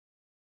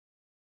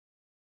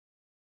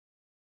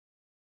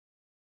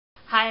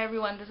Hi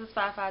everyone, this is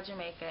Fi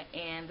Jamaica,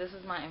 and this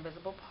is my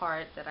invisible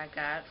part that I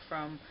got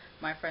from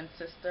my friend's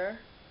sister,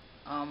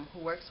 who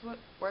works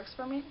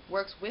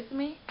with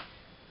me.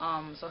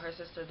 So her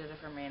sister did it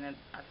for me, and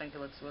I think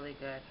it looks really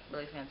good,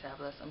 really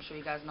fantabulous. I'm sure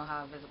you guys know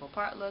how invisible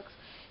part looks.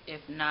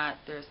 If not,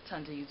 there's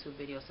tons of YouTube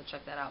videos, so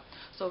check that out.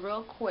 So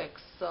real quick,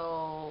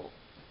 so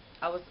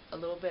I was a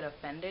little bit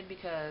offended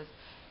because,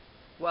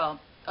 well,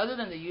 other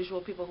than the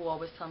usual people who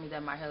always tell me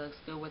that my hair looks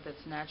good with its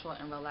natural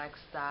and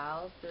relaxed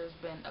styles, there's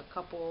been a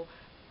couple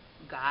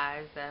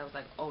guys that was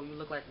like, oh, you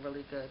look like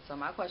really good. So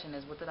my question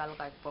is, what did I look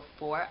like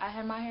before I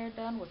had my hair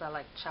done? Was I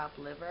like chopped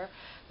liver?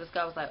 This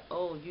guy was like,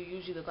 oh, you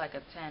usually look like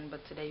a 10, but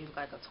today you look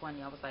like a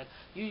 20. I was like,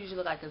 you usually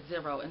look like a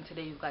 0, and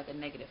today you look like a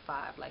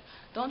 -5. Like,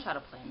 don't try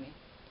to play me.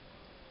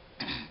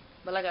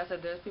 But like I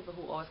said, there's people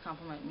who always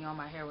compliment me on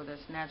my hair, whether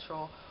it's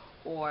natural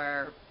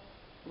or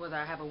whether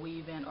I have a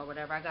weave in or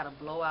whatever. I got a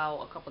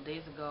blowout a couple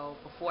days ago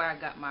before I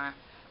got my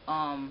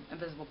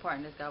invisible part,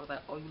 and this guy was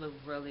like, oh, you look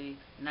really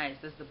nice.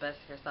 This is the best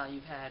hairstyle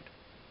you've had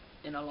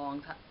in a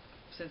long time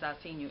since I've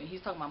seen you. And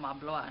he's talking about my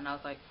blowout, and I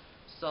was like,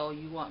 so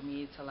you want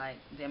me to like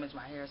damage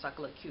my hair so I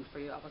could look cute for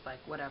you? I was like,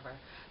 whatever.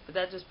 But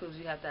that just proves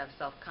you have to have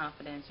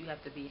self-confidence. You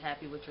have to be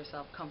happy with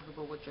yourself,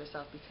 comfortable with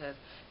yourself, because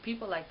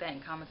people like that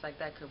and comments like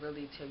that could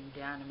really tear you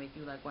down and make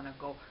you like want to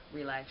go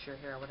relax your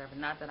hair or whatever.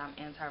 Not that I'm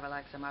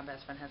anti-relaxer. My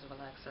best friend has a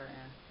relaxer,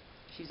 and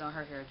she's on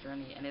her hair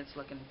journey, and it's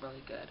looking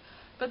really good.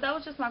 But that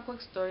was just my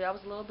quick story. I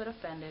was a little bit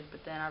offended,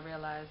 but then I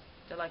realized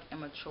they're like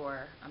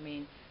immature. I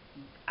mean,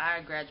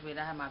 I graduated,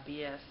 I had my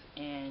BS,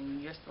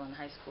 and you're still in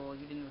high school.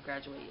 You didn't even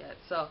graduate yet.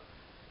 So,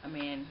 I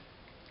mean,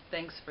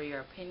 thanks for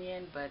your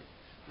opinion, but it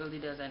really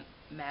doesn't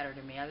matter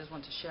to me. I just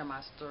want to share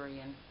my story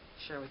and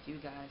share with you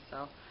guys.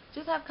 So,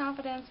 just have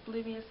confidence,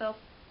 believe in yourself,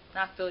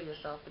 not feel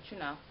yourself, but you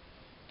know.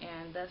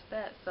 And that's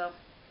that. So,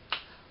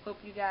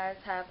 hope you guys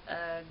have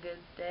a good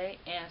day.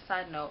 And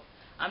side note,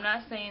 I'm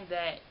not saying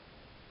that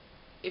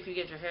if you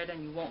get your hair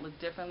done you won't look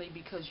differently,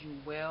 because you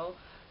will,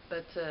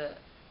 but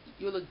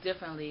you'll look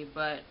differently,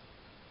 but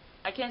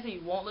I can't say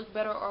you won't look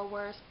better or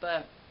worse,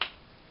 but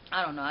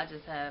I don't know.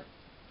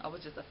 I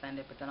was just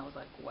offended, but then I was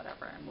like,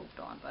 whatever, and moved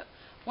on. But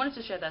wanted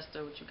to share that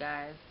story with you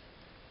guys.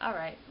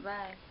 Alright,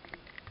 bye.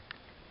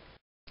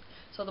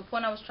 So the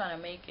point I was trying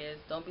to make is,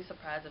 don't be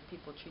surprised if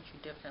people treat you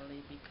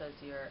differently because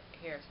your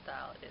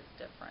hairstyle is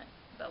different.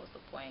 That was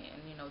the point.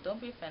 And don't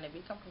be offended.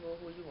 Be comfortable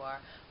who you are,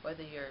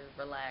 whether you're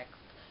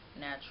relaxed,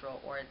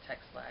 natural, or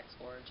Tex-Lax,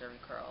 or Jerry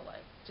curl.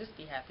 Like, just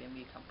be happy and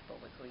be comfortable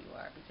with who you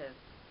are, because,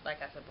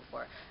 like I said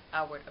before,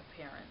 outward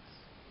appearance,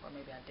 or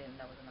maybe I didn't.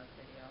 That was another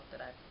video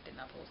that I did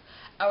not post.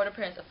 Outward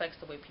appearance affects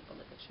the way people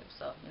look at you.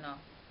 So,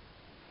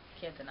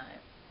 can't deny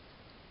it.